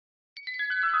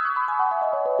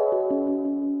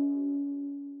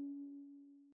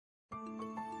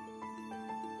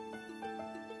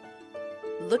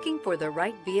Looking for the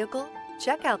right vehicle?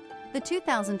 Check out the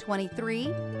 2023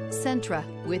 Sentra.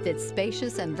 With its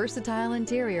spacious and versatile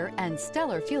interior and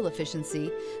stellar fuel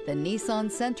efficiency, the Nissan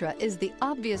Sentra is the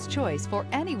obvious choice for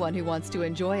anyone who wants to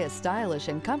enjoy a stylish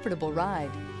and comfortable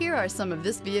ride. Here are some of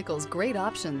this vehicle's great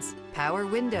options: power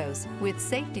windows with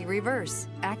safety reverse,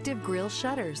 active grille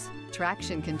shutters,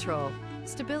 traction control,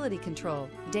 stability control,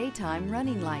 daytime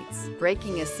running lights,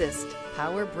 braking assist,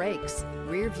 power brakes,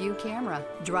 rear view camera,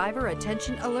 driver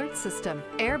attention alert system,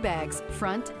 airbags,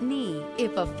 front knee.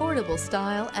 If affordable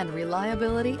style and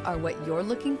reliability are what you're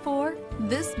looking for,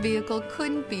 this vehicle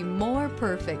couldn't be more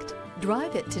perfect.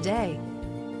 Drive it today.